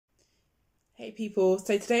Hey people,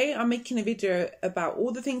 so today I'm making a video about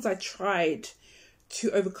all the things I tried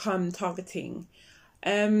to overcome targeting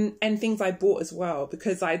and things I bought as well,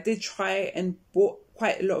 because I did try and bought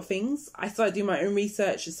quite a lot of things. I started doing my own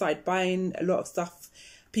research and started buying a lot of stuff.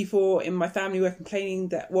 People in my family were complaining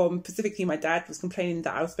that, well, specifically my dad was complaining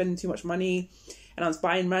that I was spending too much money and I was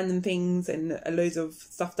buying random things and loads of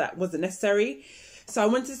stuff that wasn't necessary. So I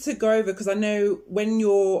wanted to go over, because I know when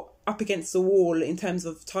you're up against the wall in terms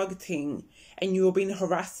of targeting and you're being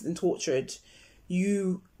harassed and tortured,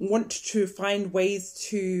 you want to find ways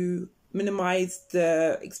to minimize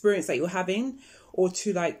the experience that you're having, or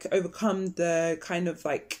to like overcome the kind of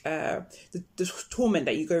like the torment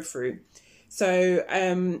that you go through. So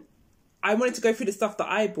I wanted to go through the stuff that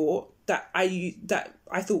I bought that I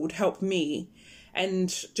thought would help me, and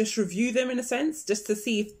just review them in a sense, just to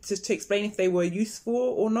see if, to explain if they were useful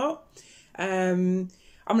or not. I'm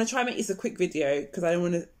going to try and make this a quick video because I don't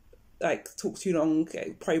want to like talk too long,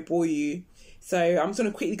 probably bore you. So I'm just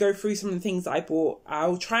going to quickly go through some of the things that I bought.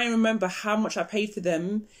 I'll try and remember how much I paid for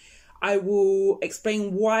them. I will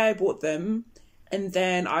explain why I bought them, and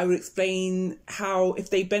then I will explain how, if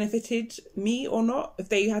they benefited me or not, if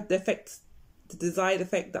they had the desired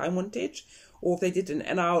effect that I wanted, or if they didn't.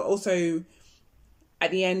 And I'll also,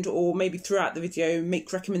 at the end, or maybe throughout the video,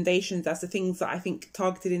 make recommendations as to things that I think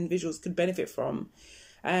targeted individuals could benefit from.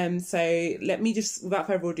 So let me just, without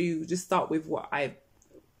further ado, just start with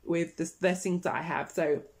the things that I have.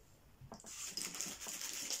 So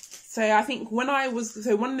I think one of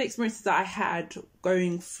the experiences that I had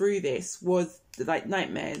going through this was like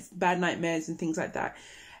nightmares, bad nightmares and things like that.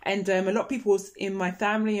 And a lot of people in my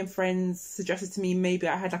family and friends suggested to me maybe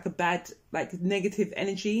I had like a bad, like negative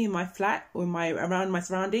energy in my flat or around my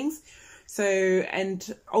surroundings. So,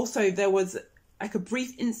 and also there was like a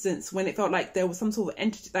brief instance when it felt like there was some sort of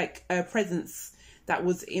entity, like a presence that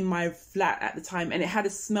was in my flat at the time, and it had a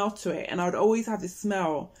smell to it, and I would always have this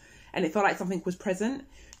smell and it felt like something was present.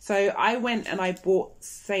 So I went and I bought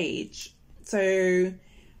sage. So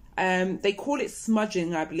they call it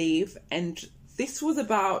smudging, I believe, and this was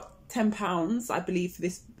about £10, I believe, for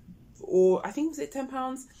this, or I think, was it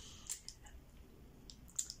 £10?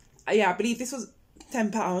 Yeah, I believe this was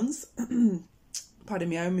 £10. Pardon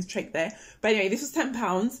me, I almost checked there. But anyway, this was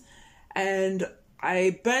 £10, and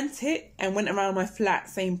I burnt it and went around my flat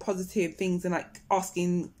saying positive things and like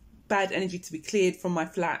asking bad energy to be cleared from my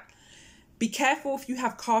flat. Be careful if you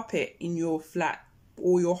have carpet in your flat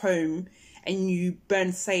or your home and you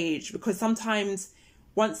burn sage, because sometimes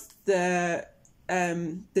once the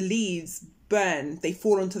leaves burn, they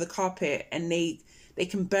fall onto the carpet and they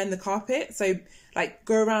can burn the carpet. So like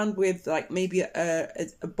go around with like maybe a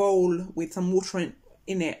bowl with some water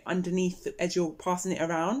in it underneath as you're passing it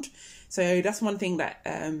around. So that's one thing that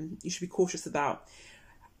you should be cautious about.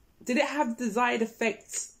 Did it have the desired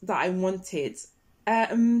effects that I wanted?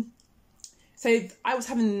 So I was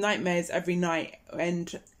having nightmares every night,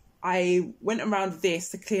 and I went around this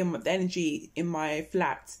to clear the energy in my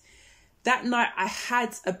flat. That night I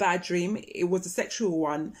had a bad dream. It was a sexual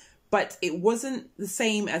one, but it wasn't the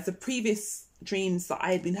same as the previous dreams that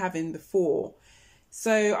I had been having before.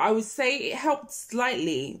 So I would say it helped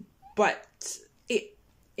slightly, but it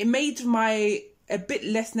made a bit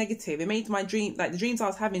less negative. It made my dream, like the dreams I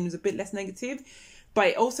was having, was a bit less negative, but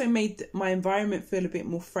it also made my environment feel a bit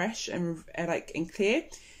more fresh and clear.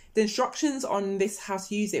 The instructions on this, how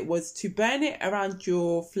to use it, was to burn it around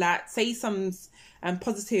your flat, say some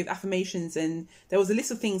positive affirmations, and there was a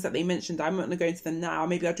list of things that they mentioned. I'm not going to go into them now.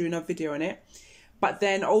 Maybe I'll do another video on it. But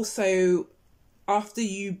then also, after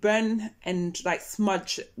you burn and like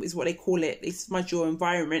smudge is what they call it, they smudge your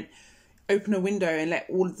environment, open a window and let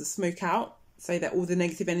all of the smoke out so that all the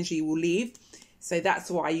negative energy will leave. So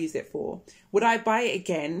that's what I use it for. Would I buy it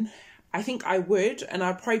again? I think I would, and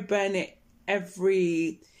I'd probably burn it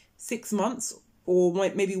every 6 months or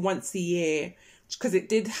maybe once a year, because it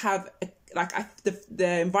did have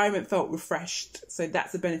the environment felt refreshed. So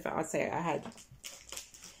that's the benefit I'd say I had.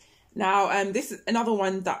 Now, this is another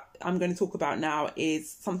one that I'm going to talk about now, is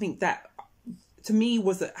something that to me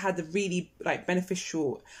had a really like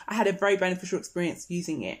beneficial. I had a very beneficial experience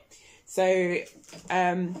using it. So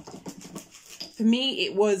for me,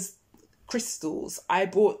 it was crystals. I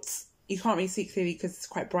bought, you can't really see clearly because it's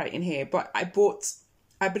quite bright in here, but I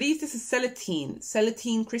believe this is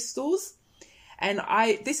celatine crystals. And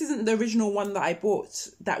this isn't the original one that I bought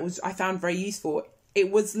I found very useful. It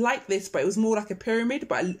was like this, but it was more like a pyramid,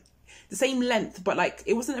 but the same length, but like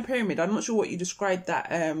it wasn't a pyramid. I'm not sure what you described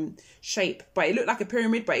that shape, but it looked like a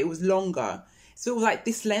pyramid, but it was longer. So it was like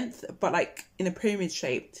this length, but like in a pyramid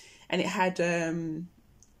shape. And it had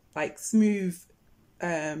like smooth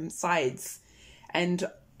sides, And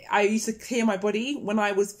I used to clear my body when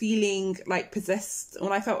I was feeling like possessed,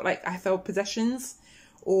 when I felt like I felt possessions,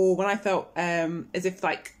 or when I felt as if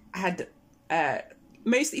like I had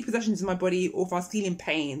mostly possessions in my body, or if I was feeling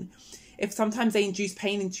pain. If sometimes they induce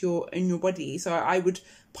pain in your body, so I would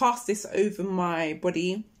pass this over my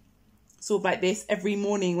body, sort of like this, every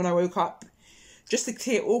morning when I woke up, just to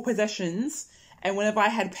clear all possessions. And whenever I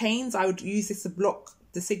had pains, I would use this to block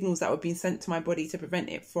the signals that were being sent to my body to prevent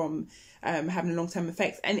it from having long-term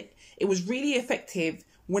effects. And it was really effective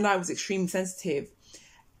when I was extremely sensitive.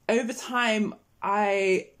 Over time, when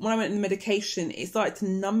I went on the medication, it started to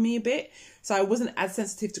numb me a bit. So I wasn't as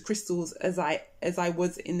sensitive to crystals as I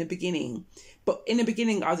was in the beginning. But in the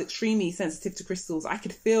beginning, I was extremely sensitive to crystals. I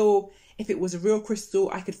could feel if it was a real crystal.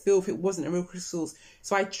 I could feel if it wasn't a real crystal.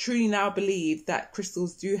 So I truly now believe that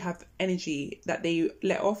crystals do have energy that they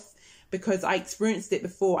let off, because I experienced it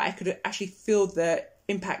before. I could actually feel the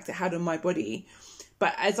impact it had on my body.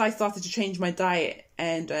 But as I started to change my diet,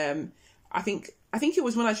 and I think it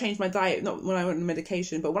was when I changed my diet, not when I went on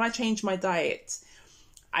medication, but when I changed my diet,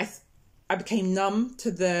 I became numb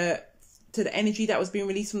to the energy that was being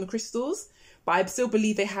released from the crystals. But I still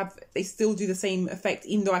believe they still do the same effect,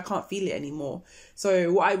 even though I can't feel it anymore.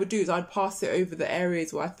 So what I would do is I'd pass it over the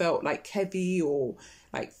areas where I felt like heavy or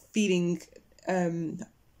like feeling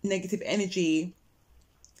negative energy,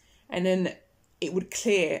 and then it would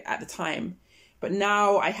clear at the time. But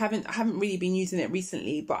now I haven't really been using it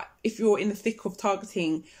recently. But if you're in the thick of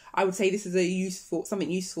targeting, I would say this is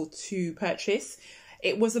something useful to purchase.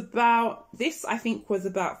 It was I think was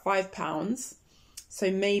about £5. So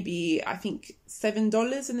maybe, I think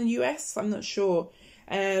 $7 in the US. I'm not sure.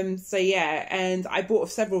 So yeah, and I bought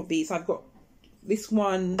several of these. I've got this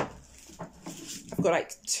one. I've got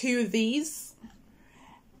like 2 of these.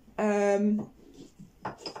 And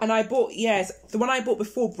I bought, the one I bought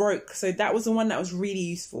before broke. So that was the one that was really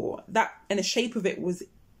useful. And the shape of it was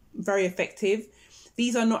very effective.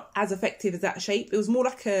 These are not as effective as that shape. It was more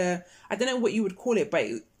like I don't know what you would call it, but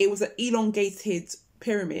it was an elongated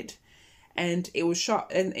pyramid. And it was sharp,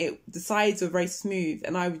 and the sides were very smooth,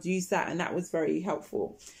 and I would use that, and that was very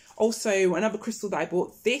helpful. Also, another crystal that I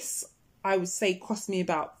bought, this I would say cost me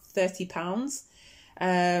about £30.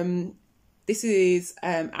 This is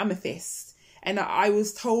amethyst, and I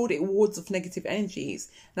was told it wards off negative energies.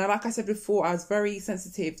 Now, like I said before, I was very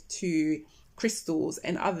sensitive to crystals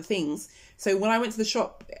and other things. So when I went to the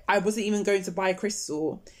shop, I wasn't even going to buy a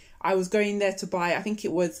crystal. I was going there to buy, I think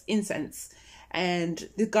it was incense. And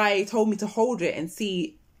the guy told me to hold it and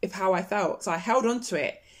see how I felt. So I held on to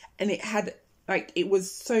it, and it was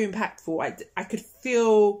so impactful. I could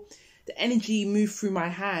feel the energy move through my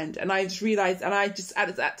hand, and I just realized, and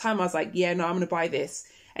at that time I was like, yeah, no, I'm going to buy this.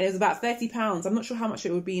 And it was about £30. I'm not sure how much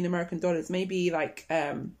it would be in American dollars, maybe like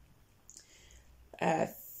 $36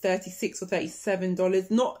 or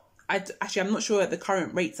 $37. I'm not sure at the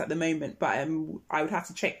current rates at the moment, but I would have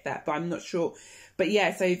to check that, but I'm not sure. But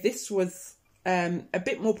yeah, so this was a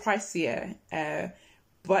bit more pricier,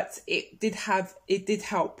 but it did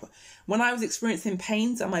help. When I was experiencing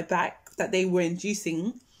pains on my back that they were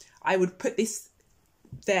inducing, I would put this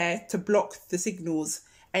there to block the signals,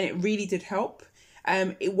 and it really did help.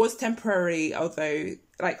 It was temporary, although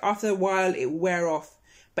like after a while it wear off,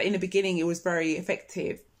 but in the beginning it was very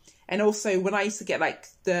effective. And also when I used to get like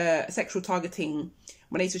the sexual targeting,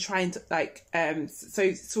 when I used to try and like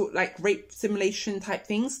sort like rape simulation type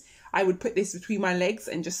things, I would put this between my legs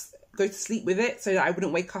and just go to sleep with it so that I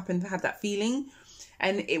wouldn't wake up and have that feeling.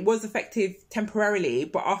 And it was effective temporarily,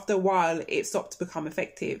 but after a while it stopped to become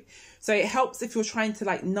effective. So it helps if you're trying to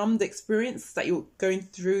like numb the experience that you're going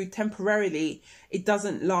through temporarily. It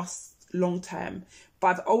doesn't last long term. But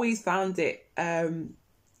I've always found it,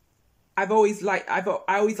 I always like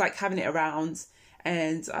having it around.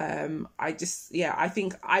 And I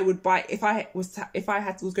think I would buy, if I was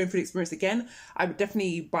going through the experience again, I would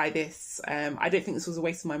definitely buy this. I don't think this was a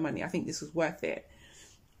waste of my money. I think this was worth it.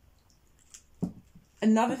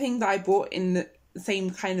 Another thing that I bought in the same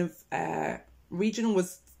kind of region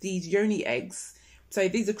was these yoni eggs. So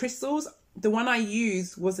these are crystals. The one I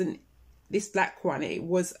used wasn't this black one. It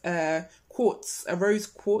was a rose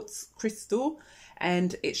quartz crystal.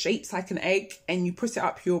 And it shapes like an egg, and you put it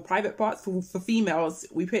up your private parts. For females,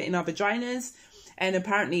 we put it in our vaginas, and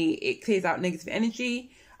apparently it clears out negative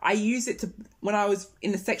energy. I use it to, when I was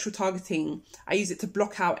in the sexual targeting, I use it to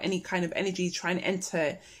block out any kind of energy trying to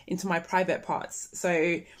enter into my private parts.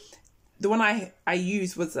 So the one I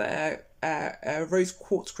used was a rose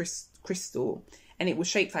quartz crystal, and it was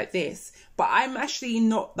shaped like this. But I'm actually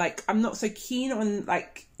not I'm not so keen on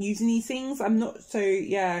like using these things. I'm not so,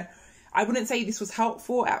 I wouldn't say this was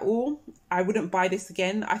helpful at all. I wouldn't buy this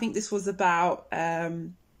again. I think this was about, I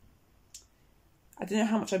don't know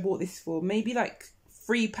how much I bought this for. Maybe like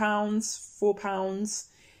 £3, £4.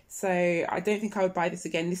 So I don't think I would buy this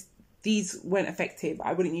again. These weren't effective.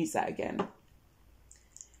 I wouldn't use that again.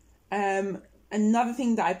 Another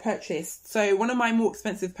thing that I purchased. So one of my more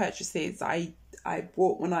expensive purchases I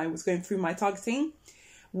bought when I was going through my targeting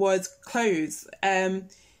was clothes.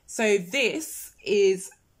 So this is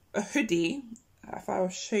a hoodie. If I'll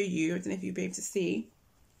show you, I don't know if you'll be able to see.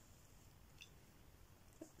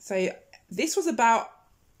 So this was about,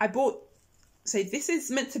 so this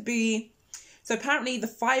is meant to be, so apparently the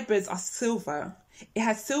fibres are silver. It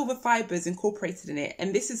has silver fibres incorporated in it.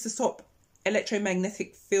 And this is to stop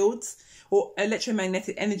electromagnetic fields or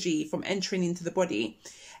electromagnetic energy from entering into the body.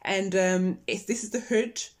 And this is the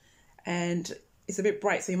hood, and it's a bit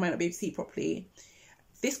bright, so you might not be able to see it properly.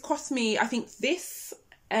 This cost me, I think this,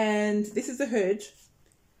 and this is the hood.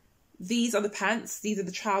 These are the pants. These are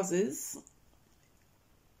the trousers.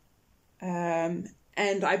 And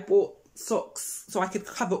I bought socks so I could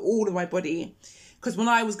cover all of my body. Because when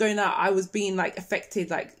I was going out, I was being like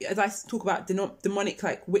affected, like as I talk about demonic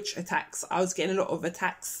like witch attacks, I was getting a lot of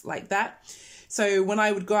attacks like that. So when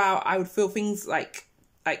I would go out, I would feel things like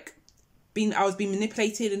I was being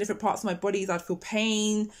manipulated in different parts of my body. I'd feel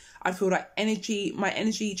pain. I'd feel like my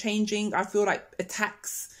energy changing. I'd feel like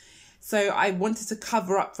attacks. So I wanted to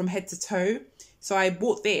cover up from head to toe. So I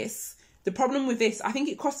bought this. The problem with this, I think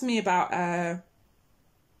it cost me about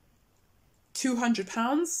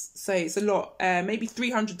 £200. So it's a lot, maybe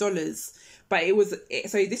 $300. But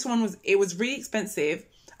so this one was really expensive.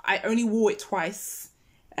 I only wore it twice.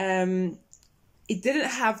 It didn't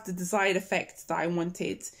have the desired effect that I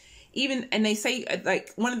wanted. And they say,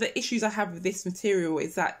 like, one of the issues I have with this material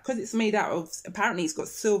is that because it's made out of, apparently it's got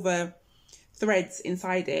silver threads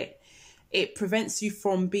inside it, it prevents you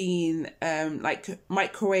from being like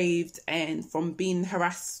microwaved and from being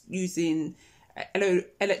harassed using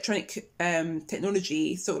electronic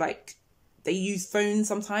technology. So like they use phones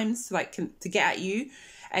sometimes to get at you,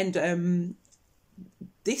 and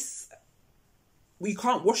this, you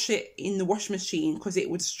can't wash it in the washing machine because it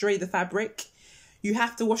would destroy the fabric. You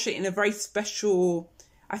have to wash it in a very special,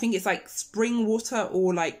 I think it's like spring water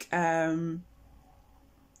or like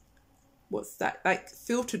what's that, like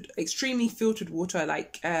extremely filtered water,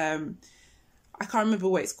 like I can't remember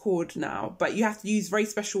what it's called now, but you have to use very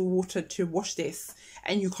special water to wash this,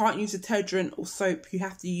 and you can't use detergent or soap. You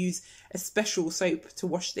have to use a special soap to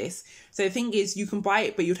wash this. So the thing is, you can buy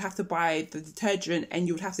it, but you'd have to buy the detergent, and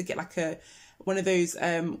you would have to get like one of those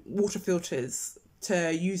water filters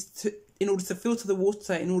to use in order to filter the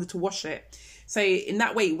water in order to wash it. So in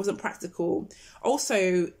that way, it wasn't practical.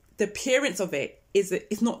 Also, the appearance of it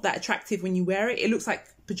it's not that attractive when you wear it. It looks like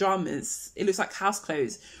pajamas. It looks like house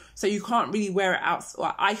clothes. So you can't really wear it out.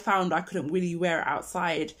 Well, I found I couldn't really wear it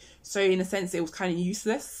outside. So in a sense, it was kind of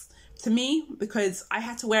useless to me because I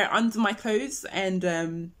had to wear it under my clothes.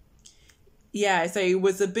 And yeah, so it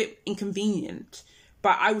was a bit inconvenient.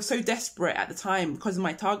 But I was so desperate at the time because of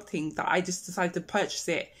my targeting that I just decided to purchase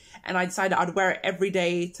it. And I decided I'd wear it every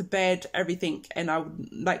day to bed, everything. And I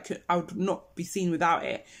would not be seen without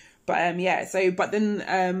it. But yeah, so, but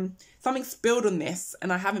then something spilled on this,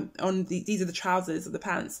 and I haven't, these are the trousers or the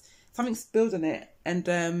pants, something spilled on it.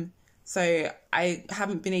 And so I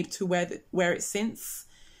haven't been able to wear it since.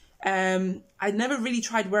 I never really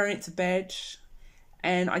tried wearing it to bed,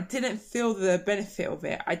 and I didn't feel the benefit of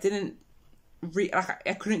it. I didn't,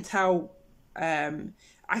 I couldn't tell,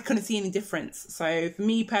 I couldn't see any difference. So for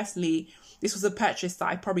me personally, this was a purchase that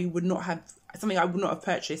I probably would not have, something I would not have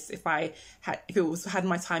purchased if it had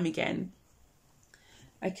my time again.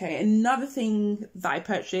 Okay, another thing that I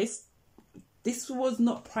purchased, this was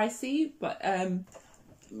not pricey, but let me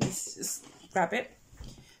just grab it.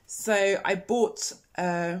 So I bought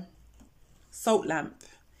a salt lamp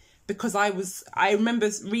because I remember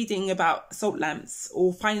reading about salt lamps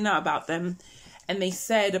or finding out about them, and they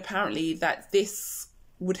said apparently that this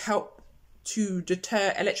would help to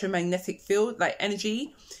deter electromagnetic field, like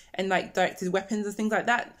energy, and like directed weapons and things like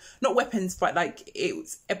that. Not weapons, but like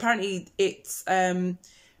apparently it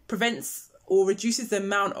prevents or reduces the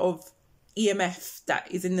amount of EMF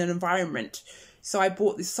that is in an environment. So I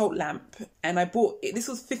bought this salt lamp, and I bought it. This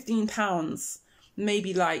was £15,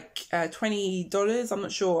 maybe like $20. I'm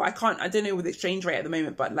not sure. I don't know with the exchange rate at the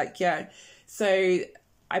moment, but like, yeah. So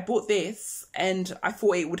I bought this, and I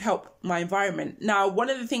thought it would help my environment. Now, one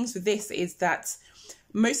of the things with this is that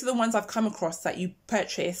most of the ones I've come across that you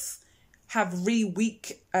purchase have really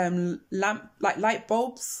weak light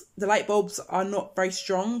bulbs. The light bulbs are not very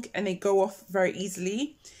strong, and they go off very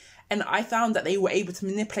easily. And I found that they were able to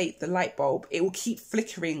manipulate the light bulb. It will keep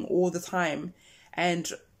flickering all the time. And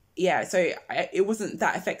yeah, so it wasn't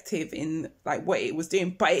that effective in like what it was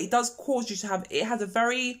doing, but it does cause you to have, it has a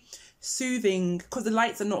very soothing, because the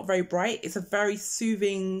lights are not very bright, it's a very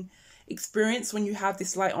soothing experience when you have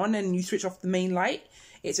this light on and you switch off the main light.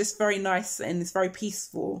 It's just very nice and it's very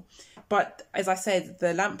peaceful. But as I said,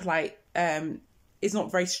 the lamp light is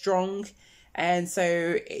not very strong, and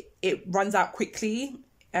so it runs out quickly,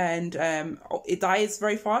 and it dies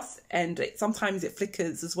very fast, and sometimes it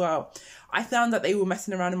flickers as well. I found that they were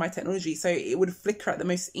messing around in my technology, so it would flicker at the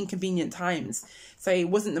most inconvenient times. So it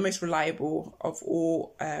wasn't the most reliable of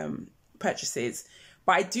all purchases.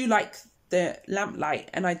 But I do like the lamp light,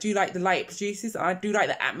 and I do like the light it produces, and I do like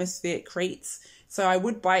the atmosphere it creates. So I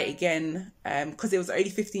would buy it again because it was only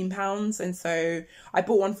 £15, and so I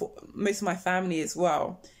bought one for most of my family as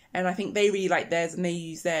well. And I think they really like theirs and they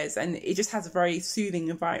use theirs, and it just has a very soothing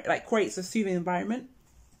environment, like creates a soothing environment.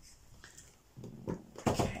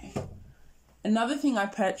 Okay. Another thing I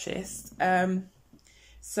purchased,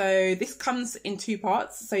 so this comes in two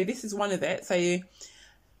parts. So this is one of it. So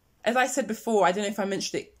as I said before, I don't know if I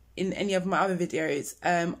mentioned it in any of my other videos.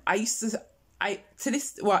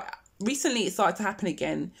 Recently it started to happen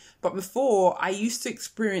again, but before I used to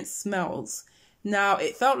experience smells. Now,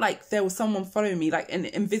 it felt like there was someone following me, like an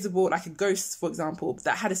invisible, like a ghost, for example,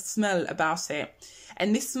 that had a smell about it.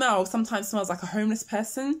 And this smell sometimes smells like a homeless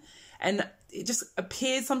person. And it just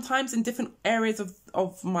appears sometimes in different areas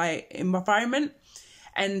of my environment.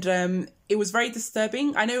 And it was very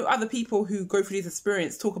disturbing. I know other people who go through this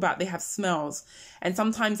experience talk about they have smells. And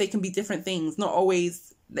sometimes they can be different things, not always.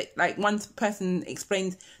 Like one person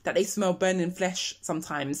explained that they smell burning flesh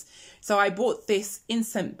sometimes. So I bought this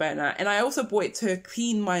incense burner, and I also bought it to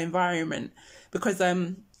clean my environment, because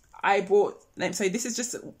I bought, so this is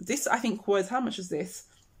just, this I think was, how much was this?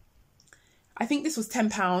 I think this was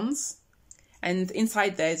 £10, and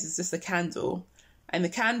inside there is just a candle, and the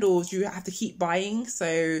candles you have to keep buying.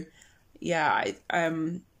 So yeah,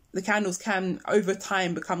 the candles can over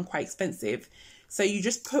time become quite expensive. So you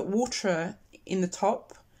just put water in the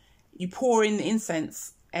top, you pour in the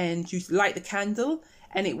incense, and you light the candle,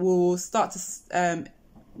 and it will start to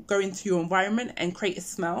go into your environment and create a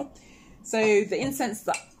smell. So the incense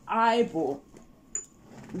that I bought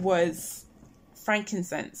was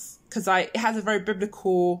frankincense, because it has a very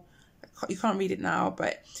biblical, you can't read it now,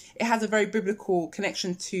 but it has a very biblical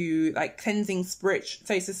connection to like cleansing spirit.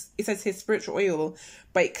 So it says here spiritual oil,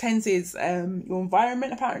 but it cleanses your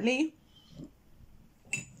environment apparently.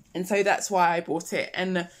 And so that's why I bought it.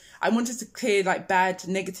 And I wanted to clear like bad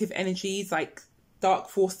negative energies, like dark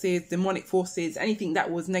forces, demonic forces, anything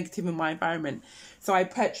that was negative in my environment. So I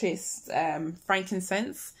purchased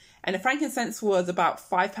frankincense, and the frankincense was about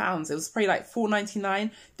 £5. It was probably like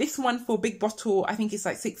 £4.99. This one for a big bottle, I think it's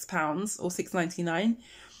like £6 or £6.99.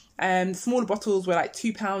 The smaller bottles were like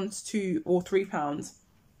 £2 or £3.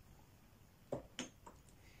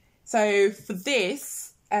 So for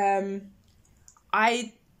this,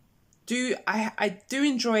 I do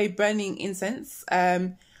enjoy burning incense.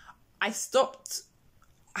 I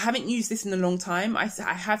haven't used this in a long time. I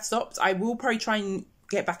have stopped. I will probably try and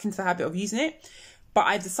get back into the habit of using it. But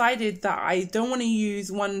I decided that I don't want to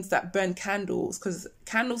use ones that burn candles, because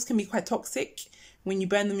candles can be quite toxic when you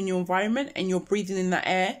burn them in your environment and you're breathing in that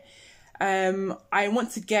air. I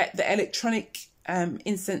want to get the electronic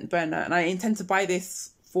incense burner, and I intend to buy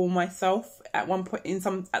this for myself at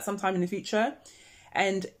some time in the future.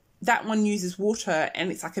 And that one uses water, and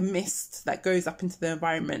it's like a mist that goes up into the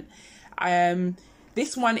environment.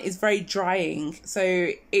 This one is very drying, so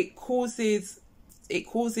it causes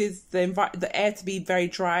the air to be very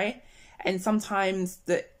dry, and sometimes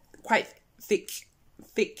quite thick.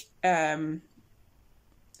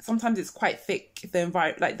 Sometimes it's quite thick,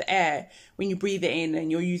 like the air when you breathe it in and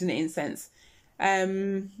you're using the incense.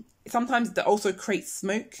 Sometimes that also creates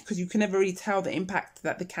smoke, because you can never really tell the impact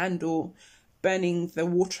that the candle burning the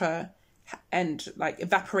water and like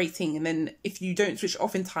evaporating, and then if you don't switch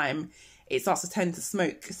off in time, it starts to turn to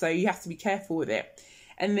smoke. So you have to be careful with it.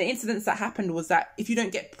 And the incidents that happened was that if you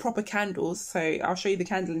don't get proper candles, so I'll show you the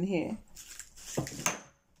candle in here.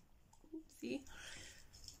 See?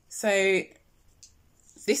 So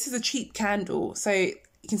this is a cheap candle. So you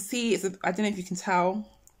can see I don't know if you can tell,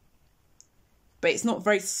 but it's not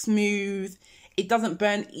very smooth. It doesn't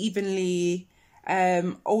burn evenly.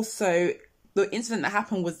 Also, the incident that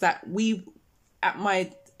happened was that at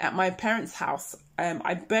my parents' house,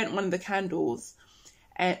 I burnt one of the candles,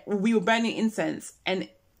 and we were burning incense, and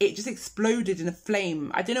it just exploded in a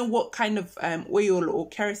flame. I don't know what kind of oil or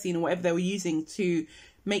kerosene or whatever they were using to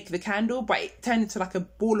make the candle, but it turned into like a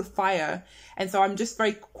ball of fire. And so I'm just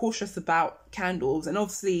very cautious about candles, and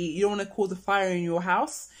obviously you don't want to cause a fire in your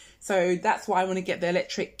house, so that's why I want to get the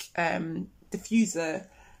electric diffuser.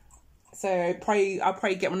 So I'll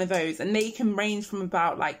probably get one of those, and they can range from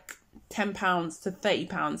about like £10 to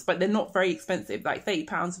 £30, but they're not very expensive. Like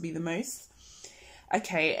 £30 would be the most.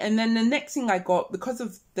 Okay, and then the next thing I got, because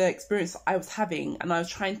of the experience I was having, and I was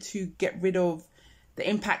trying to get rid of the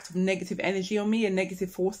impact of negative energy on me and negative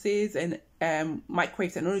forces and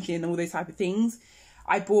microwave technology and all those type of things,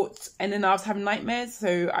 I bought, and then I was having nightmares,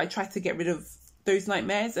 so I tried to get rid of those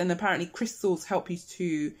nightmares. And apparently crystals help you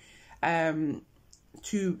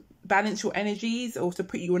to balance your energies, or to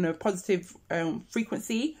put you on a positive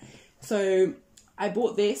frequency. So I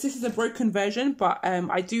bought this. This is a broken version, but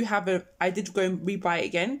I did go and rebuy it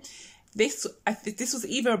again. This was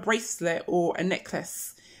either a bracelet or a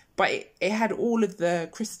necklace, but it had all of the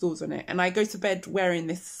crystals on it, and I go to bed wearing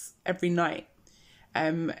this every night.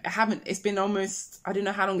 It's been almost, I don't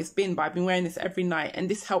know how long it's been, but I've been wearing this every night, and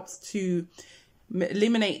this helps to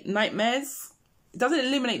eliminate nightmares. It doesn't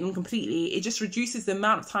eliminate them completely, it just reduces the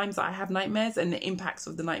amount of times that I have nightmares and the impacts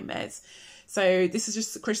of the nightmares. So this is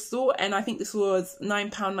just a crystal, and I think this was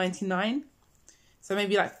 £9.99, so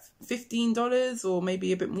maybe like $15 or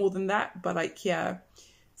maybe a bit more than that, but like, yeah.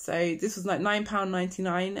 So this was like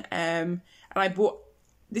 £9.99, and I bought,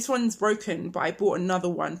 this one's broken, but I bought another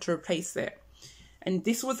one to replace it. And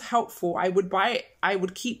this was helpful. I would buy it, I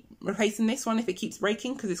would keep replacing this one if it keeps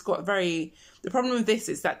breaking, because it's got the problem with this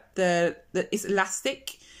is that it's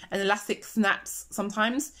elastic, and elastic snaps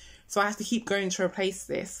sometimes, so I have to keep going to replace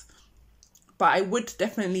this. But I would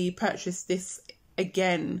definitely purchase this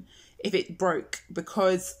again if it broke,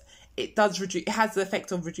 because it has the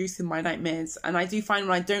effect of reducing my nightmares. And I do find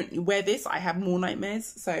when I don't wear this, I have more nightmares.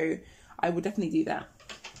 So I would definitely do that.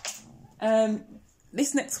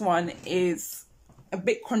 This next one is a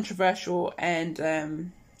bit controversial,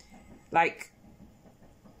 and like,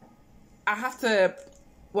 I have to,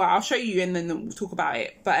 well, I'll show you and then we'll talk about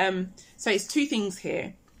it. But so it's two things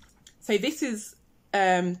here. So this is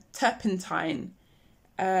turpentine.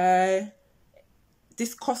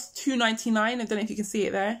 This costs $2.99. I don't know if you can see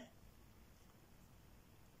it there.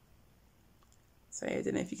 So I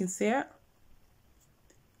don't know if you can see it.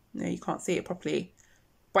 No, you can't see it properly.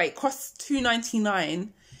 But it costs $2.99,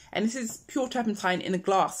 and this is pure turpentine in a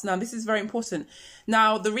glass. Now, this is very important.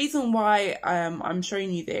 Now, the reason why I'm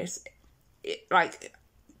showing you this, like,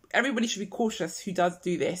 everybody should be cautious who does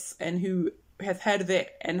do this and who has heard of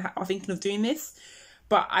it and are thinking of doing this.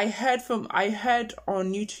 But I heard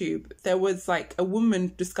on YouTube, there was like a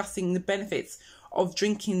woman discussing the benefits of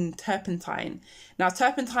drinking turpentine. Now,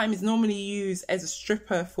 turpentine is normally used as a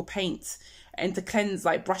stripper for paint and to cleanse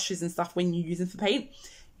like brushes and stuff when you use them for paint.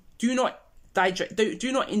 Do not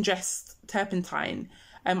ingest turpentine.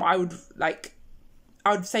 I would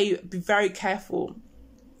say be very careful.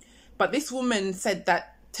 But this woman said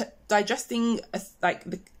that digesting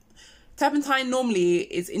the turpentine normally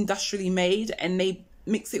is industrially made, and they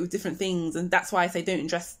mix it with different things, and that's why I say don't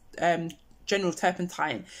ingest general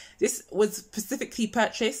turpentine. This was specifically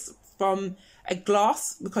purchased from a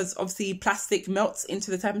glass, because obviously plastic melts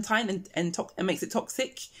into the turpentine and makes it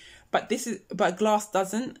toxic, but glass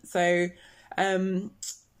doesn't. So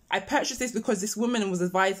I purchased this because this woman was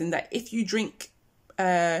advising that if you drink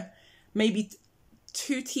maybe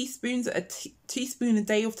 2 teaspoons, a teaspoon a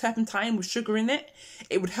day of turpentine with sugar in it,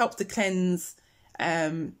 it would help to cleanse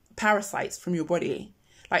parasites from your body,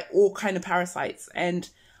 like all kind of parasites. And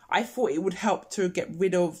I thought it would help to get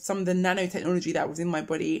rid of some of the nanotechnology that was in my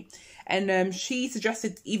body. And she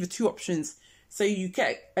suggested either 2 options. So you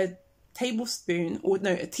get a teaspoon,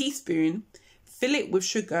 fill it with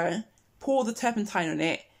sugar, pour the turpentine on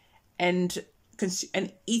it, and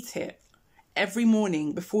eat it every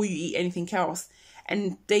morning before you eat anything else.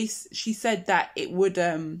 And she said that it would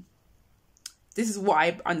this is what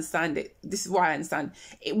I understand it. This is why I understand.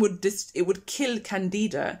 It would kill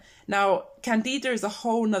candida. Now, candida is a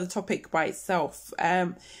whole nother topic by itself.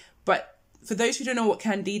 But for those who don't know what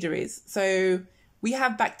candida is, so we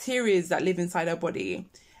have bacteria that live inside our body,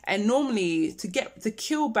 and normally to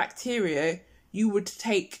kill bacteria, you would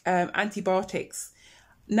take antibiotics.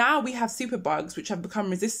 Now we have superbugs which have become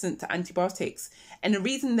resistant to antibiotics, and the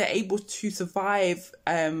reason they're able to survive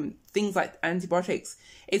things like antibiotics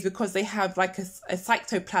is because they have like a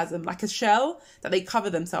cytoplasm, like a shell that they cover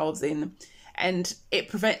themselves in, and it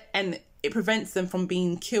prevents them from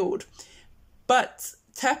being killed. But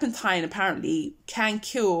turpentine apparently can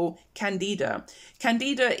kill candida.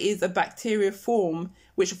 Candida is a bacteria form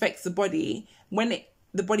which affects the body. When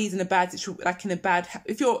the body's in a bad situation, like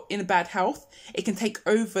if you're in a bad health, it can take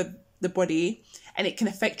over the body and it can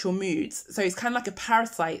affect your moods. So it's kind of like a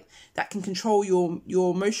parasite that can control your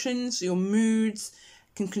emotions, your moods,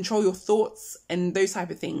 can control your thoughts and those type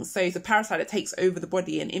of things. So it's a parasite that takes over the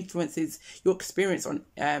body and influences your experience on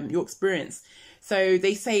your experience. So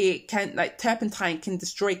they say it can, like, turpentine can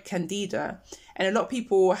destroy candida, and a lot of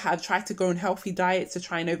people have tried to go on healthy diets to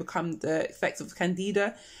try and overcome the effects of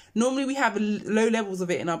candida. Normally we have low levels of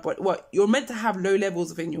it in our body. Well, you're meant to have low levels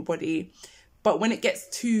of it in your body, but when it gets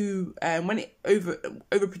too, when it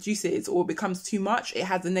overproduces or becomes too much, it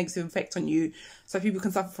has a negative effect on you. So people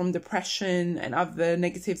can suffer from depression and other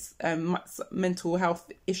negative mental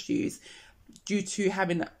health issues due to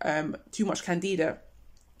having too much candida.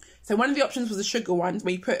 So one of the options was the sugar one,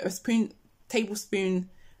 where you put a teaspoon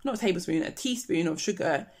of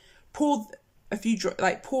sugar, pour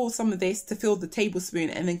some of this to fill the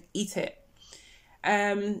tablespoon and then eat it.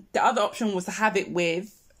 The other option was to have it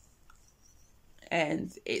with,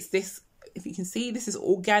 and it's this, if you can see, this is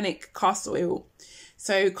organic castor oil.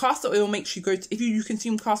 So castor oil makes you if you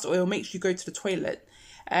consume castor oil, makes you go to the toilet.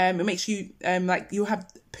 It makes you like you'll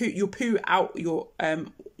poo out your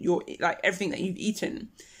like everything that you've eaten.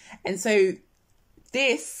 And so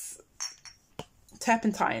this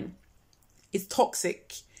turpentine is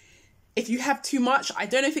toxic. If you have too much, I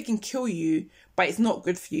don't know if it can kill you, but it's not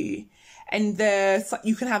good for you. And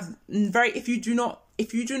you can have if you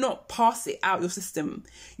do not pass it out your system,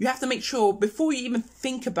 you have to make sure before you even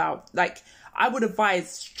think about, like, I would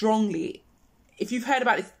advise strongly, if you've heard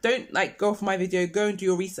about this, don't like go off my video, go and do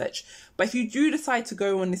your research. But if you do decide to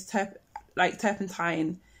go on this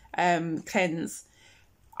turpentine cleanse,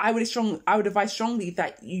 I would advise strongly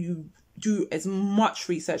that you do as much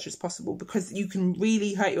research as possible, because you can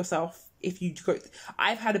really hurt yourself if you go.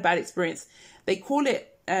 I've had a bad experience. They call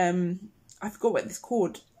it I forgot what it's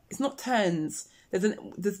called. It's not turns.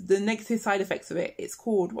 There's the negative side effects of it. It's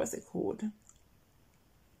called, what's it called?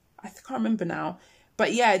 I can't remember now.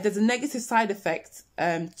 But yeah, there's a negative side effect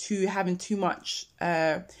to having too much,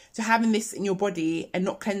 to having this in your body and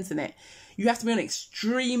not cleansing it. You have to be on an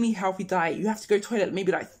extremely healthy diet. You have to go to the toilet,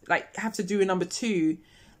 maybe like have to do a number 2,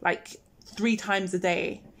 like 3 times a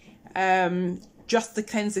day, just to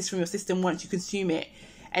cleanse this from your system once you consume it.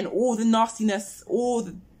 And all the nastiness, all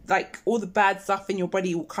the bad stuff in your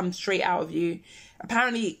body will come straight out of you.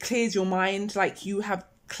 Apparently it clears your mind, like you have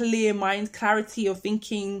clear mind, clarity of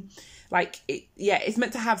thinking. Like it's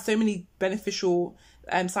meant to have so many beneficial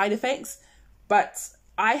side effects. But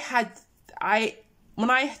when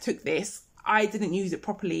I took this, I didn't use it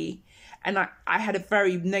properly, and I had a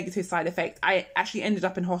very negative side effect. I actually ended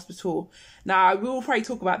up in hospital. Now, I will probably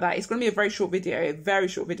talk about that. It's going to be a very short video,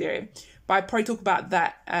 but I probably talk about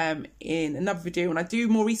that in another video when I do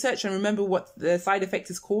more research and remember what the side effect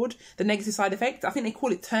is called, the negative side effect. I think they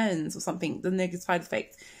call it turns or something, the negative side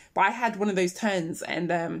effect. But I had one of those turns,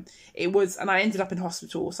 and I ended up in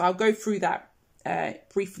hospital. So I'll go through that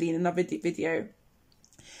briefly in another video.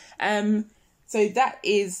 So that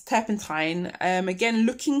is turpentine. Again,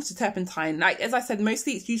 looking to turpentine, like as I said,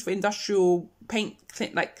 mostly it's used for industrial paint,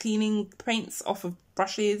 like cleaning paints off of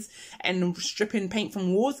brushes and stripping paint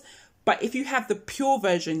from walls. But if you have the pure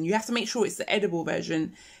version, you have to make sure it's the edible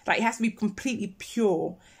version. Like it has to be completely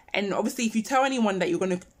pure. And obviously, if you tell anyone that you're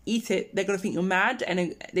going to eat it, they're going to think you're mad,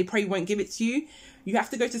 and they probably won't give it to you. You have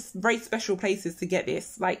to go to very special places to get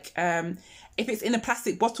this. Like if it's in a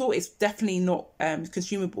plastic bottle, it's definitely not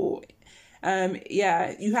consumable.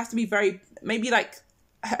 You have to be maybe like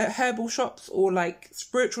herbal shops or like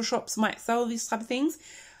spiritual shops might sell these type of things.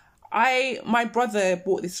 My brother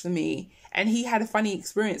bought this for me, and he had a funny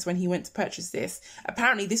experience when he went to purchase this.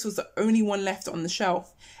 Apparently this was the only one left on the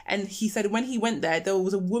shelf, and he said when he went there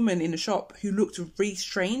was a woman in the shop who looked really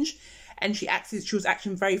strange, and she was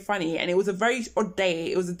acting very funny, and it was a very odd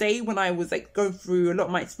day. It was a day when I was like going through a lot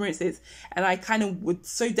of my experiences, and I kind of was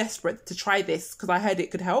so desperate to try this because I heard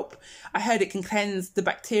it could help. I heard it can cleanse the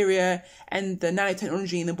bacteria and the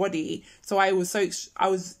nanotechnology in the body. So I was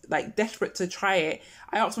like desperate to try it.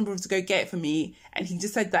 I asked my brother to go get it for me, and he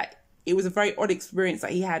just said that it was a very odd experience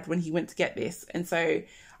that he had when he went to get this. And so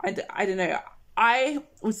I don't know. I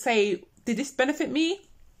would say, did this benefit me?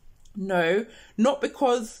 No, not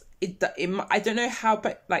because I don't know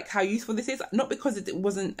how useful this is. Not because it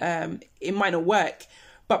wasn't, it might not work,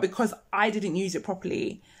 but because I didn't use it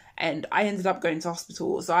properly, and I ended up going to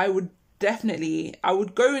hospital. So I would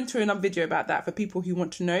go into another video about that for people who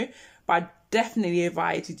want to know. But I definitely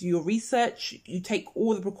advise to do your research. You take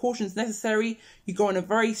all the precautions necessary. You go on a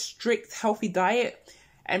very strict, healthy diet,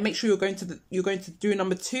 and make sure you're going to do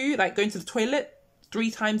number 2, like going to the toilet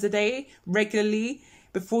 3 times a day regularly.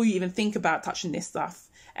 before you even think about touching this stuff.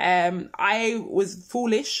 I was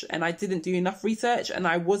foolish and I didn't do enough research and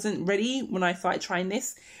I wasn't ready when I started trying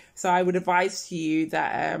this. So I would advise to you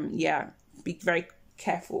that, be very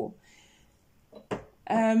careful.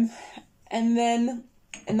 And then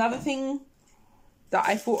another thing that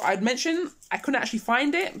I thought I'd mention, I couldn't actually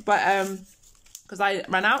find it, but because I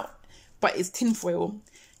ran out, but it's tinfoil.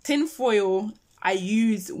 Tinfoil I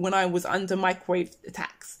used when I was under microwave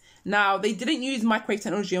attacks. Now, they didn't use microwave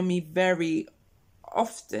technology on me very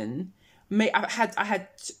often. I had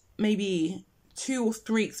maybe 2 or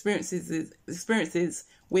 3 experiences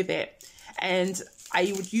with it, and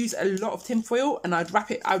I would use a lot of tinfoil, and I'd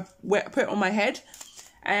put it on my head,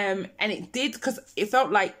 and it did, because it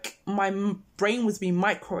felt like my brain was being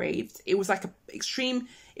microwaved. It was like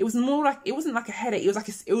it was more like, it wasn't like a headache.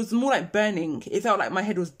 It was more like burning. It felt like my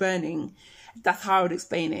head was burning. That's how I would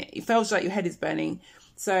explain it. It feels like your head is burning.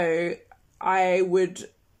 So I would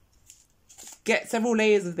get several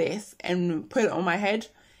layers of this and put it on my head,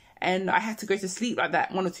 and I had to go to sleep like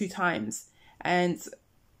that 1 or 2 times. And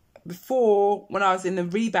before, when I was in a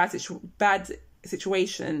really bad situation,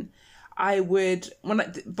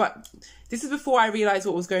 but this is before I realized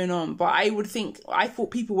what was going on, but I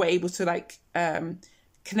thought people were able to like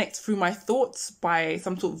connect through my thoughts by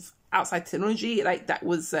some sort of outside technology, like that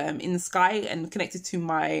was in the sky and connected to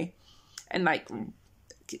my, and like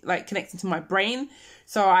connected to my brain.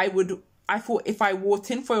 So I thought if I wore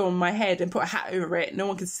tinfoil on my head and put a hat over it, no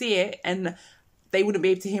one could see it and they wouldn't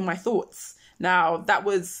be able to hear my thoughts. Now, that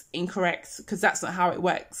was incorrect, because that's not how it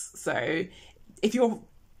works. So if you're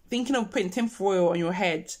thinking of putting tinfoil on your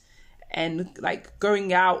head and like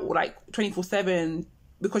going out or like 24/7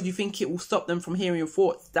 because you think it will stop them from hearing your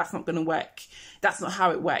thoughts, that's not going to work. That's not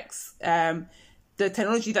how it works. The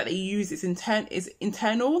technology that they use is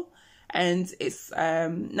internal, and it's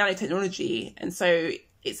nanotechnology, and so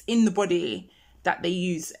it's in the body that they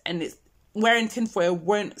use, and it's wearing tinfoil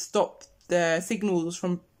won't stop the signals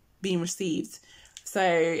from being received.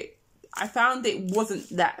 So I found it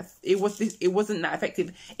wasn't that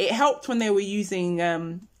effective. It helped when they were using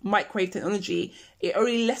microwave technology. It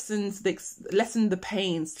only lessened the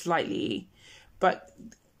pain slightly, but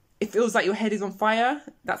it feels like your head is on fire.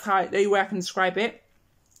 That's the only way I can describe it.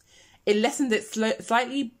 It lessened it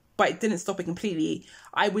slightly, but it didn't stop it completely.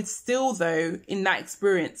 I would still, though, in that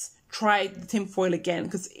experience, try the tinfoil again,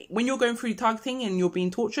 because when you're going through targeting and you're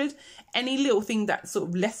being tortured, any little thing that sort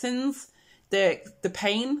of lessens the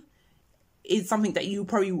pain is something that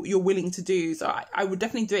you're willing to do. So I would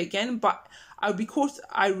definitely do it again, but I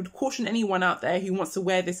would caution anyone out there who wants to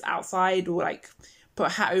wear this outside or like put a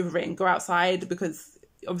hat over it and go outside, because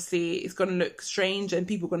obviously it's going to look strange and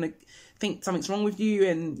people are going to think something's wrong with you,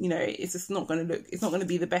 and you know, it's just not going to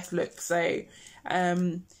be the best look. So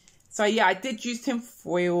yeah, I did use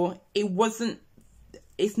tinfoil.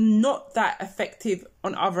 It's not that effective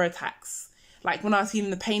on other attacks. Like when I was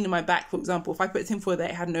feeling the pain in my back, for example, if I put tinfoil there,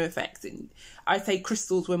 it had no effect. I'd say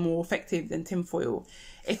crystals were more effective than tinfoil.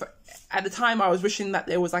 If at the time I was wishing that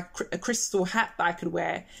there was like a crystal hat that I could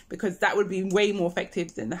wear, because that would be way more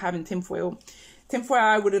effective than having tinfoil. Tinfoil,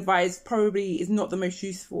 I would advise, probably is not the most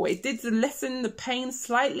useful. It did lessen the pain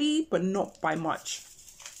slightly, but not by much.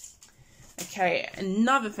 Okay,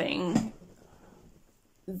 another thing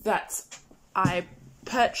that I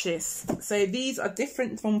purchased. So these are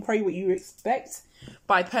different from probably what you would expect,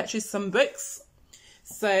 but I purchased some books.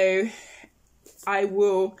 So I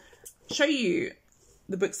will show you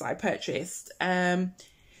the books that I purchased.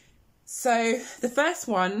 So the first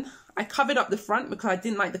one, I covered up the front because I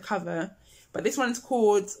didn't like the cover, but this one's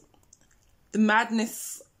called The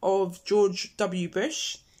Madness of George W.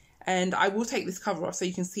 Bush. And I will take this cover off so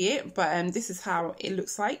you can see it, but this is how it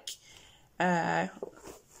looks like. And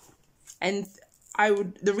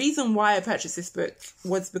the reason why I purchased this book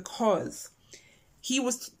was because it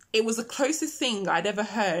was the closest thing I'd ever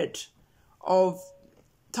heard of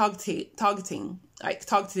targeting, like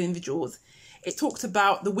targeted individuals. It talked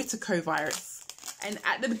about the Whitaker virus. And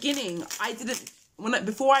at the beginning,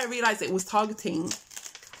 before I realized it was targeting,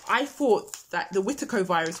 I thought that the Whitaker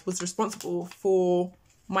virus was responsible for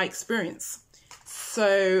my experience.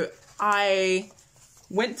 So I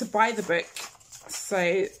went to buy the book. So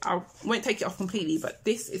I won't take it off completely, but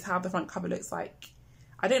this is how the front cover looks like.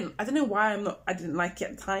 I don't know why I didn't like it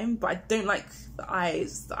at the time, but I don't like the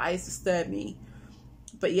eyes. The eyes disturb me.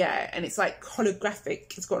 But yeah, and it's like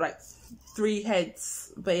holographic. It's got like 3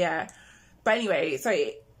 heads. But yeah. But anyway, so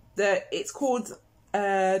it's called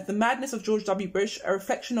The Madness of George W. Bush, a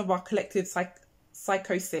reflection of our collective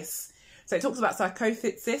psychosis. So it talks about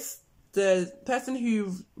psychosis. The person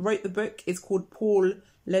who wrote the book is called Paul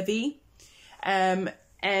Levy. And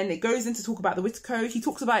and it goes into talk about the Witter code. He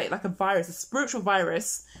talks about it like a virus, a spiritual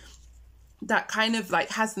virus that kind of like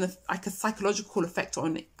has like a psychological effect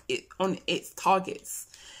on it, on its targets,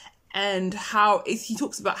 and how he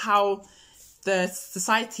talks about how the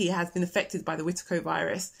society has been affected by the Witter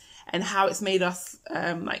virus, and how it's made us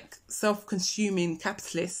like self-consuming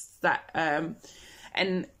capitalists that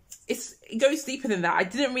and it goes deeper than that. I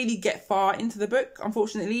didn't really get far into the book,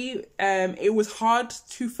 unfortunately. It was hard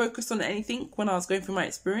to focus on anything when I was going through my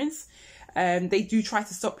experience. They do try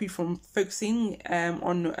to stop you from focusing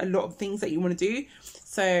on a lot of things that you want to do.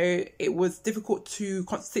 So it was difficult to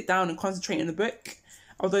sit down and concentrate on the book,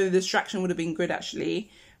 although the distraction would have been good actually.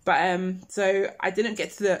 But so I didn't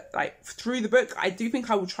get to through the book. I do think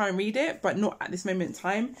I will try and read it, but not at this moment in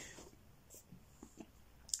time.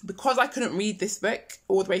 Because I couldn't read this book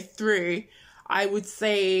all the way through, I would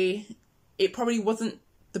say it probably wasn't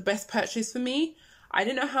the best purchase for me. I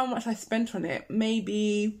don't know how much I spent on it.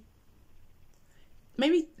 Maybe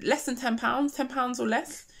less than £10 or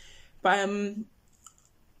less. But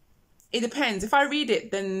it depends. If I read it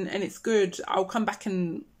then and it's good, I'll come back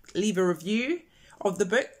and leave a review of the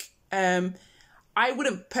book. I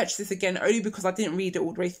wouldn't purchase this again only because I didn't read it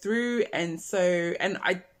all the way through, and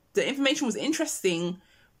the information was interesting,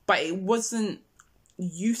 but it wasn't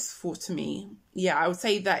useful to me. Yeah, I would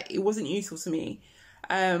say that it wasn't useful to me.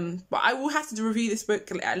 But I will have to review this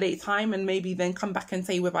book at a later time and maybe then come back and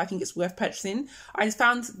say whether I think it's worth purchasing. I just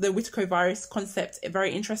found the Witter virus concept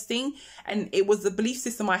very interesting, and it was the belief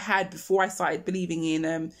system I had before I started believing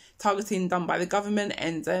in targeting done by the government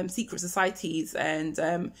and secret societies and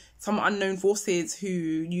some unknown forces who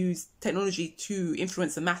use technology to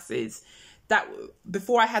influence the masses. That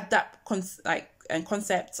before I had that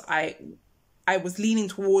concept, I was leaning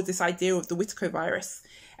towards this idea of the Witter virus.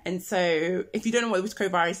 And so if you don't know what the Witter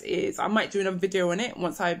virus is, I might do another video on it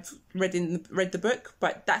once I've read the book,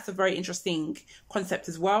 but that's a very interesting concept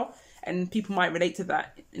as well, and people might relate to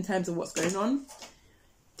that in terms of what's going on.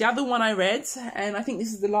 The other one I read, and I think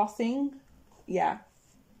this is the last thing,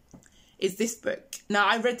 is this book. Now,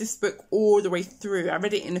 I read this book all the way through. I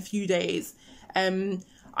read it in a few days.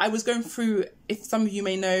 I was going through, if some of you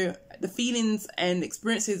may know, the feelings and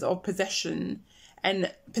experiences of possession.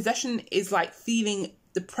 And possession is like feeling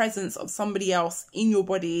the presence of somebody else in your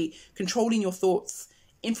body, controlling your thoughts,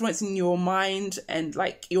 influencing your mind and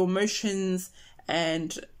like your emotions.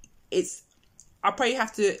 And I probably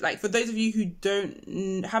have to, for those of you who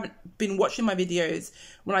haven't been watching my videos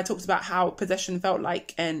when I talked about how possession felt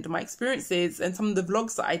like and my experiences and some of the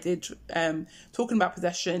vlogs that I did talking about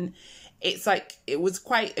possession, it's like it was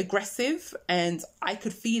quite aggressive and I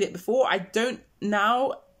could feel it before. I don't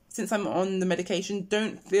now, since I'm on the medication,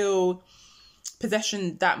 don't feel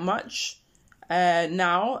possession that much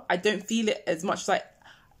now. I don't feel it as much. I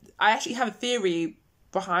actually have a theory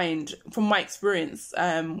behind, from my experience,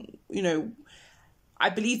 I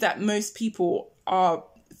believe that most people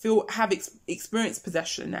have experienced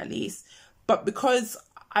possession at least, but because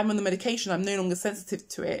I'm on the medication, I'm no longer sensitive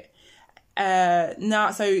to it now.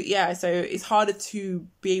 So it's harder to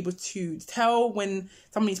be able to tell when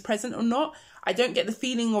somebody's present or not. I don't get the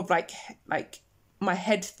feeling of like my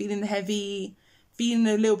head feeling heavy, feeling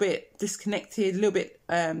a little bit disconnected, a little bit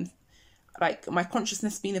like my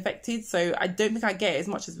consciousness being affected. So I don't think I get it as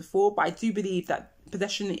much as before, but I do believe that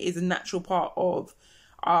possession is a natural part of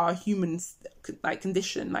our human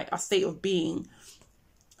condition, our state of being.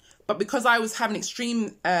 But because I was having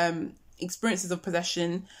extreme experiences of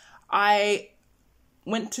possession, I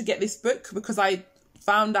went to get this book because I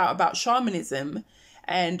found out about shamanism,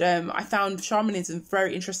 and I found shamanism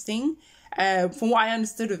very interesting. From what I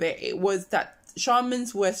understood of it, it was that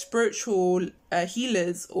shamans were spiritual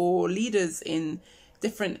healers or leaders in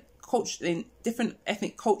different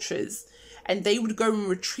ethnic cultures, and they would go and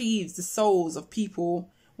retrieve the souls of people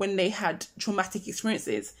when they had traumatic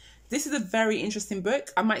experiences. This is a very interesting book.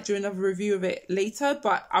 I might do another review of it later,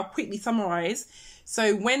 but I'll quickly summarize.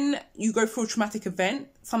 So when you go through a traumatic event,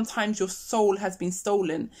 sometimes your soul has been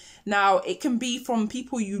stolen. Now, it can be from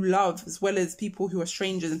people you love as well as people who are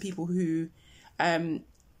strangers and people who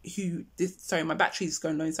sorry, my battery's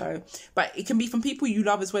going low, sorry. But it can be from people you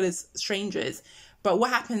love as well as strangers. But what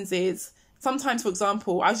happens is, sometimes, for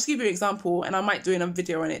example, I'll just give you an example and I might do another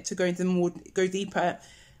video on it to go deeper.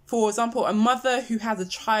 For example, a mother who has a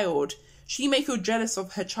child, she may feel jealous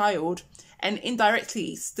of her child and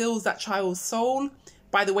indirectly steals that child's soul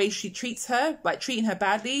by the way she treats her, like treating her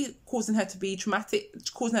badly, causing her to be traumatic,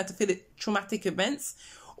 causing her to feel traumatic events.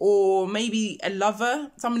 Or maybe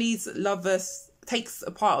somebody's lover takes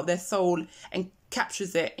a part of their soul and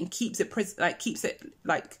captures it and keeps it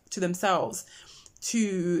to themselves.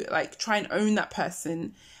 to like try and own that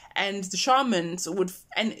person. And the shamans would,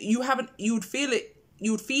 and you would feel it,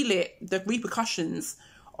 the repercussions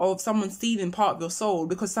of someone stealing part of your soul,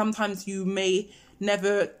 because sometimes you may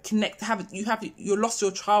never connect, you lost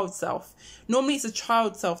your child self. Normally it's a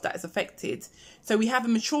child self that is affected. So we have a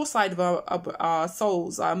mature side of our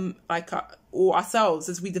souls, or ourselves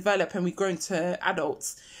as we develop and we grow into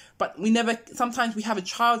adults. But sometimes we have a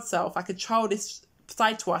child self, like a childish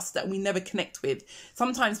side to us that we never connect with.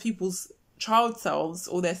 Sometimes people's child selves,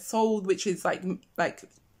 or their soul, which is like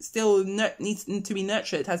still needs to be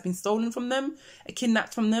nurtured, has been stolen from them,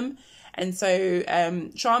 kidnapped from them. And so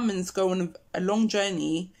shamans go on a long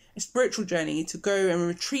journey, a spiritual journey, to go and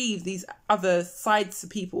retrieve these other sides to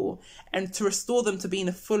people and to restore them to being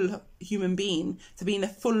a full human being, to being a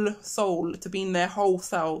full soul, to being their whole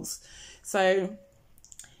selves. So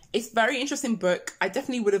it's a very interesting book. I would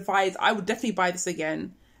definitely buy this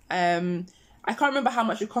again. I can't remember how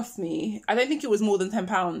much it cost me. I don't think it was more than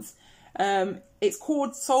 £10. It's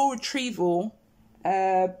called Soul Retrieval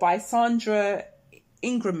by Sandra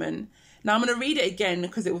Ingerman. Now I'm going to read it again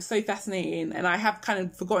because it was so fascinating, and I have kind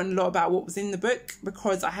of forgotten a lot about what was in the book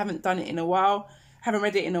because I haven't done it in a while. Haven't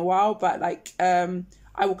read it in a while, but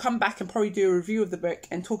I will come back and probably do a review of the book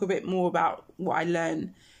and talk a bit more about what I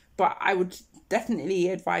learned. But I would definitely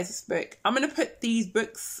advise this book. I'm going to put these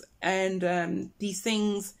books and these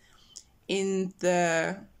things in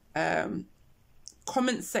the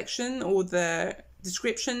comments section or the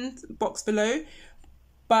description box below.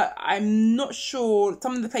 But I'm not sure,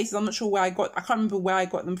 some of the places I'm not sure I can't remember where I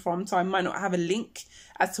got them from, so I might not have a link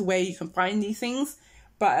as to where you can find these things.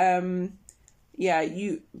 But yeah,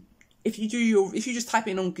 if you just type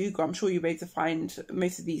it in on Google, I'm sure you'll be able to find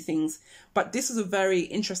most of these things. But this is a very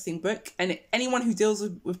interesting book, and anyone who deals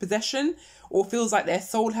with possession or feels like their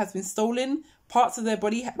soul has been stolen, parts of their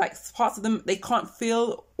body, like parts of them, they can't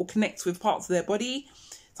feel or connect with parts of their body.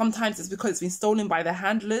 Sometimes it's because it's been stolen by their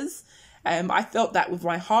handlers. I felt that with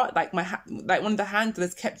my heart, like one of the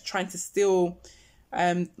handlers kept trying to steal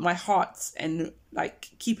my heart and like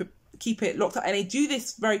keep it locked up. And they do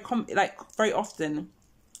this very often.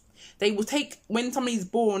 They will when somebody's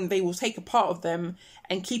born, they will take a part of them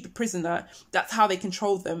and keep a prisoner. That's how they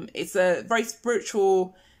control them. It's a very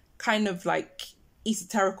spiritual, kind of like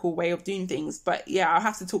esoterical way of doing things. But yeah, I'll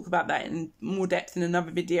have to talk about that in more depth in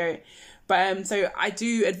another video. But so I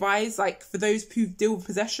do advise, like, for those who deal with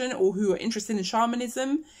possession or who are interested in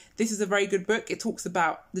shamanism, this is a very good book. It talks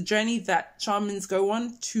about the journey that shamans go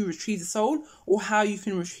on to retrieve the soul, or how you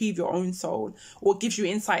can retrieve your own soul, or gives you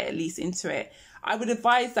insight at least into it. I would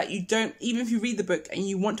advise that you don't, even if you read the book and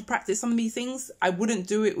you want to practice some of these things, I wouldn't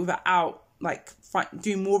do it without like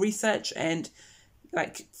doing more research and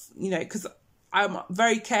because I'm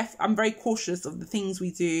very careful, I'm very cautious of the things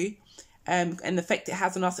we do and the effect it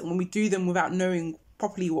has on us when we do them without knowing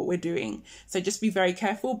properly what we're doing. So just be very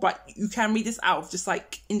careful, but you can read this out of just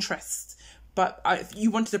like interest. But if you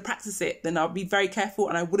wanted to practice it, then I'll be very careful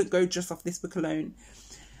and I wouldn't go just off this book alone.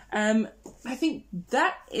 I think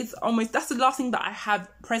that's the last thing that I have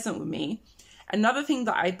present with me. Another thing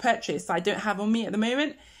that I purchased I don't have on me at the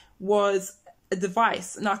moment was a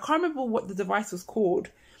device. Now I can't remember what the device was called,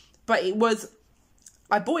 but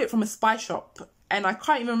I bought it from a spy shop, and I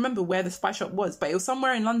can't even remember where the spy shop was, but it was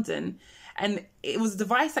somewhere in London, and it was a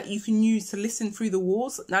device that you can use to listen through the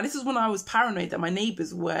walls. Now this is when I was paranoid that my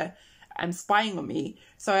neighbours were spying on me.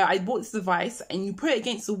 So I bought this device, and you put it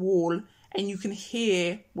against the wall and you can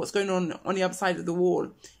hear what's going on the other side of the wall.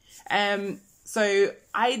 So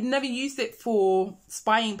I never used it for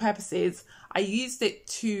spying purposes. I used it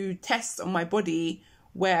to test on my body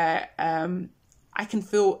where I can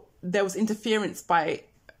feel there was interference by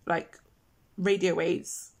like radio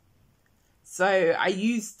waves. So I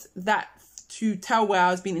used that to tell where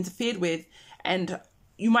I was being interfered with, and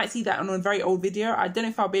you might see that on a very old video. I don't know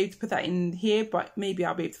if I'll be able to put that in here, but maybe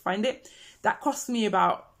I'll be able to find it. That cost me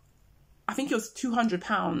about, I think it was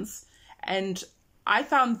 £200, and I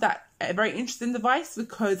found that a very interesting device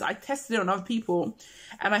because I tested it on other people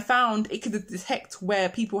and I found it could detect where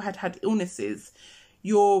people had illnesses.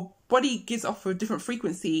 Your body gives off a different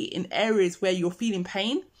frequency in areas where you're feeling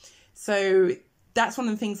pain. So that's one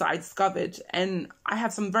of the things that I discovered, and I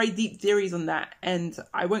have some very deep theories on that, and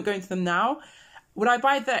I won't go into them now. Would I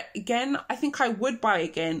buy that again? I think I would buy it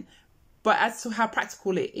again, but as to how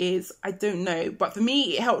practical it is, I don't know. But for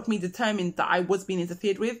me, it helped me determine that I was being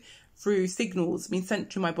interfered with through signals being sent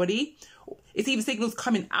to my body. It's either signals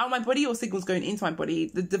coming out of my body or signals going into my body.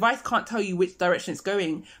 The device can't tell you which direction it's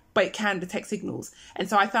going, but it can detect signals. And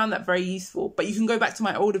so I found that very useful. But you can go back to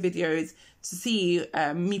my older videos to see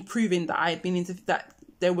me proving that I had been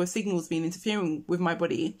there were signals being interfering with my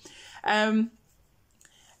body. And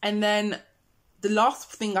then the last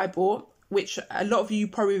thing I bought, which a lot of you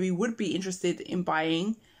probably would be interested in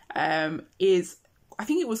buying, is, I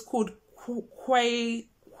think it was called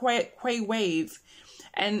Microwave,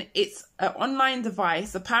 and it's an online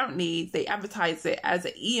device. Apparently they advertise it as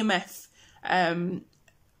an EMF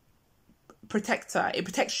protector. It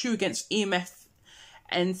protects you against EMF.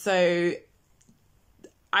 And so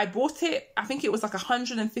I bought it, I think it was like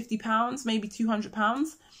 £150, maybe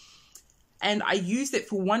 £200, and I used it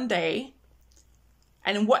for one day.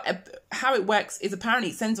 And how it works is, apparently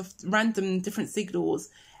it sends off random different signals,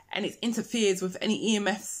 and it interferes with any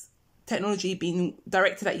EMFs technology being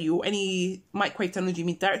directed at you, or any microwave technology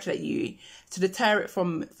being directed at you, to deter it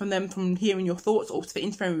from them from hearing your thoughts or to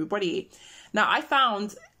interfering with your body. Now, I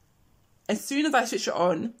found as soon as I switched it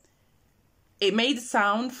on, it made a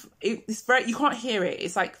sound. It's very, you can't hear it.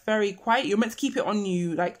 It's like very quiet. You're meant to keep it on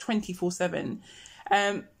you like 24/7.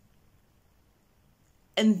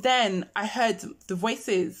 And then I heard the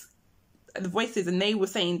voices, and they were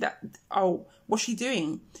saying that, oh, what's she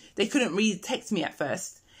doing? They couldn't read text me at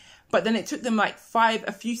first, but then it took them like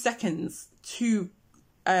a few seconds to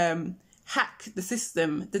hack the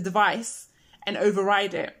system, the device, and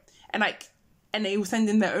override it. And they were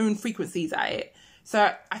sending their own frequencies at it.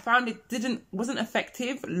 So I found it wasn't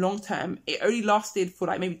effective long term. It only lasted for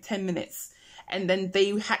like maybe 10 minutes. And then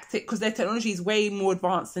they hacked it, because their technology is way more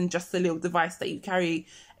advanced than just a little device that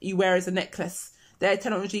you wear as a necklace. Their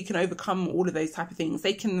technology can overcome all of those type of things.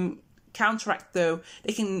 They can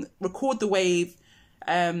they can record the wave,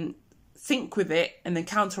 sync with it, and then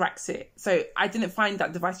counteracts it. So I didn't find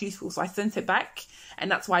that device useful, so I sent it back, and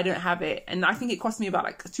that's why I don't have it. And I think it cost me about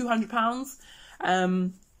like £200.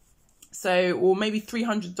 Or maybe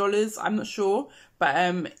 $300, I'm not sure.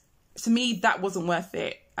 But to me, that wasn't worth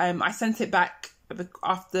it. I sent it back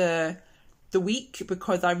after the week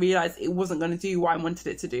because I realised it wasn't going to do what I wanted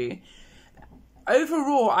it to do.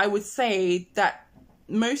 Overall, I would say that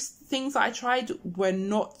most things that I tried were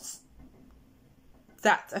not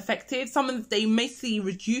that effective. They mostly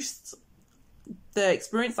reduced the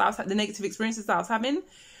experience that the negative experiences that I was having.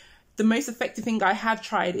 The most effective thing I have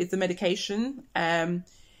tried is the medication.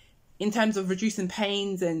 In terms of reducing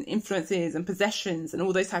pains and influences and possessions and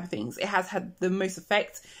all those type of things, it has had the most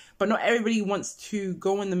effect. But not everybody wants to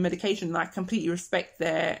go on the medication, and I completely respect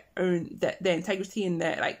their integrity and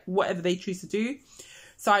their whatever they choose to do.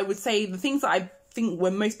 So I would say the things that I think were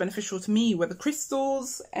most beneficial to me were the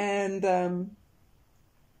crystals, and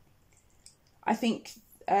I think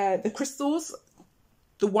the crystals,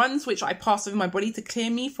 the ones which I pass over my body to clear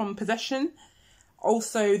me from possession.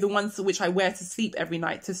 Also, the ones which I wear to sleep every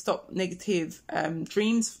night to stop negative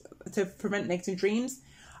dreams, to prevent negative dreams.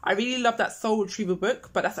 I really love that Soul Retrieval book,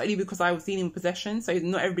 but that's only because I was dealing with possession, so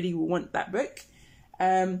not everybody will want that book.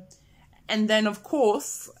 And then, of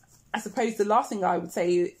course, I suppose the last thing I would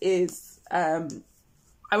say is, I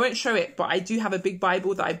won't show it, but I do have a big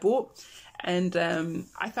Bible that I bought, and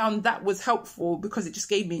I found that was helpful because it just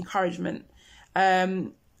gave me encouragement.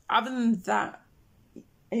 Other than that,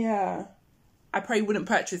 yeah, I probably wouldn't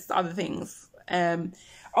purchase other things.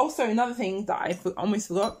 Also, another thing that I almost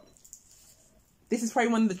forgot. This is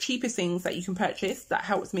probably one of the cheapest things that you can purchase that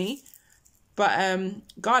helps me. But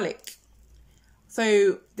garlic.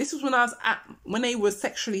 So this was when they were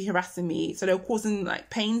sexually harassing me. So they were causing like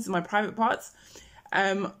pains in my private parts.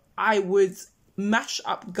 I would mash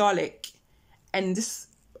up garlic and just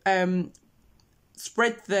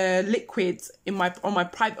spread the liquid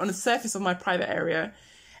on the surface of my private area.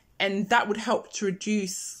 And that would help to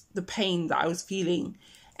reduce the pain that I was feeling.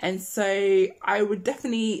 And so I would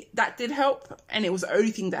definitely, that did help, and it was the only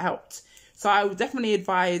thing that helped. So I would definitely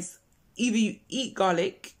advise either you eat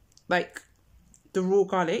garlic, like the raw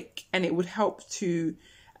garlic, and it would help to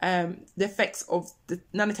the effects of the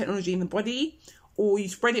nanotechnology in the body, or you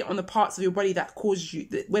spread it on the parts of your body that cause you,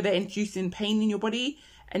 where they're inducing pain in your body,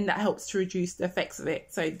 and that helps to reduce the effects of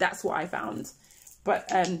it. So that's what I found.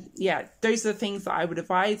 But yeah, those are the things that I would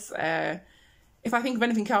advise. If I think of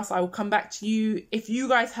anything else, I will come back to you. If you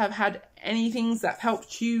guys have had any things that have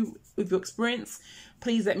helped you with your experience,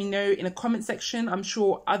 please let me know in the comment section. I'm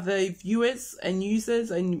sure other viewers and users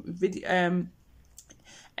and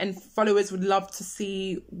followers would love to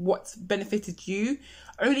see what's benefited you.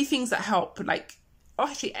 Only things that help,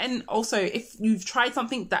 and also if you've tried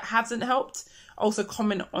something that hasn't helped, also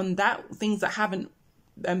comment on that, things that haven't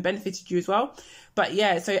benefited you as well. But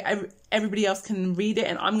yeah, so everybody else can read it,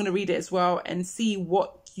 and I'm going to read it as well and see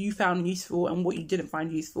what you found useful and what you didn't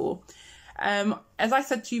find useful. As I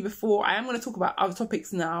said to you before, I am going to talk about other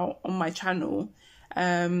topics now on my channel.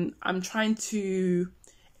 I'm trying to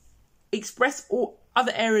express all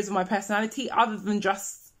other areas of my personality other than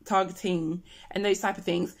just targeting and those type of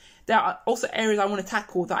things. There are also areas I want to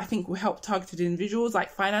tackle that I think will help targeted individuals,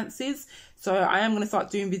 like finances. So I am going to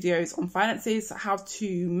start doing videos on finances, how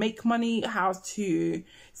to make money, how to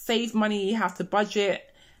save money, how to budget,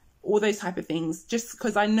 all those type of things. Just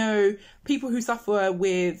because I know people who suffer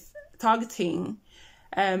with targeting,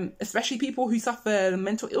 especially people who suffer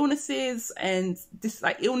mental illnesses and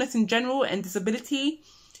illness in general and disability,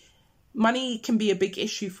 money can be a big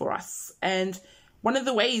issue for us. And one of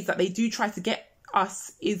the ways that they do try to get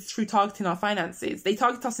us is through targeting our finances. They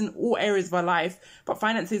target us in all areas of our life, but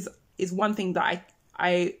finances is one thing that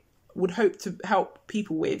I would hope to help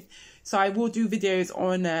people with. So I will do videos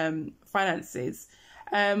on finances.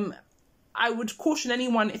 I would caution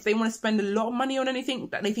anyone, if they want to spend a lot of money on anything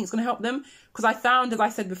that they think is going to help them, because I found, as I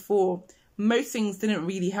said before, most things didn't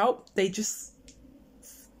really help. They just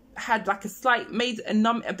had like a slight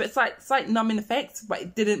numbing effect, but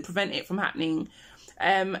it didn't prevent it from happening.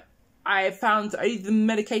 I found only the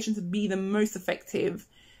medication to be the most effective,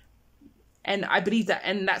 and I believe that,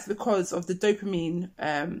 and that's because of the dopamine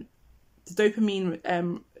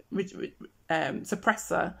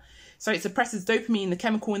suppressor. So it suppresses dopamine, the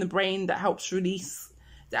chemical in the brain that helps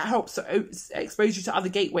expose you to other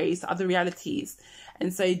gateways, to other realities.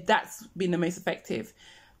 And so that's been the most effective.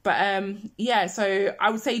 But yeah, so I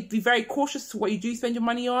would say be very cautious to what you do spend your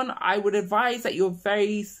money on. I would advise that you're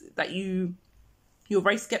very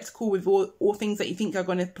skeptical with all things that you think are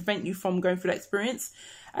going to prevent you from going through that experience.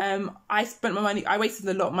 I wasted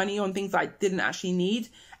a lot of money on things that I didn't actually need,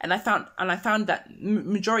 and I found that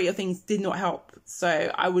majority of things did not help.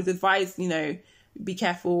 So I would advise, be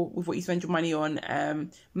careful with what you spend your money on.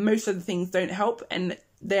 Most of the things don't help, and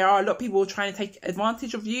there are a lot of people trying to take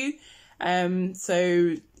advantage of you.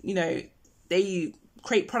 So they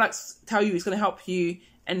create products, tell you it's going to help you,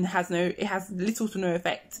 and it has little to no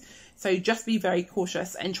effect. So just be very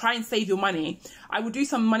cautious and try and save your money. I will do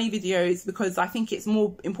some money videos because I think it's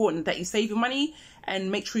more important that you save your money and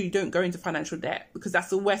make sure you don't go into financial debt, because that's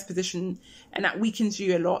the worst position and that weakens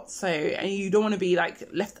you a lot. So, and you don't want to be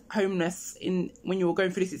left homeless when you're going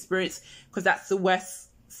through this experience, because that's the worst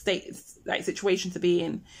situation to be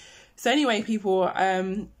in. So anyway, people,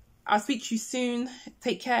 I'll speak to you soon.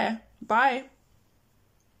 Take care. Bye.